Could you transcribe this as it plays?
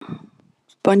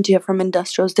Bon dia from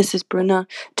Industrials. This is Bruna.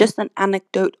 Just an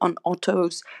anecdote on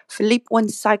autos. Philippe went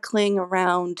cycling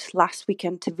around last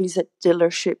weekend to visit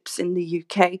dealerships in the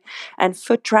UK, and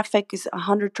foot traffic is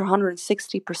 100 to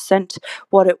 160%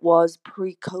 what it was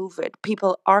pre COVID.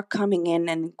 People are coming in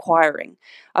and inquiring.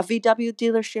 A VW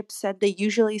dealership said they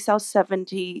usually sell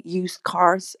 70 used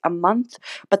cars a month,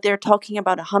 but they're talking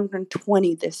about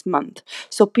 120 this month.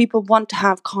 So people want to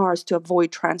have cars to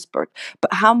avoid transport.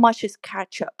 But how much is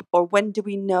catch up, or when do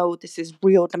we know this is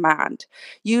real demand?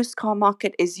 Used car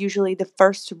market is usually the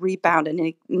first to rebound, and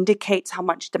it indicates how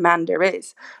much demand there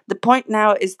is. The point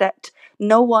now is that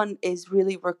no one is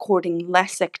really recording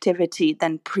less activity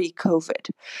than pre-COVID.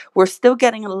 We're still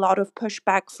getting a lot of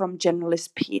pushback from generalist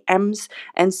PMs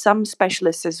and some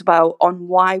specialists as well on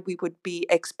why we would be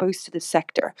exposed to the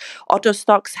sector. Auto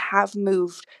stocks have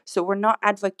moved, so we're not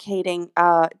advocating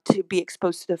to be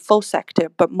exposed to the full sector,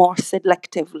 but more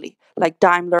selectively, like Daimler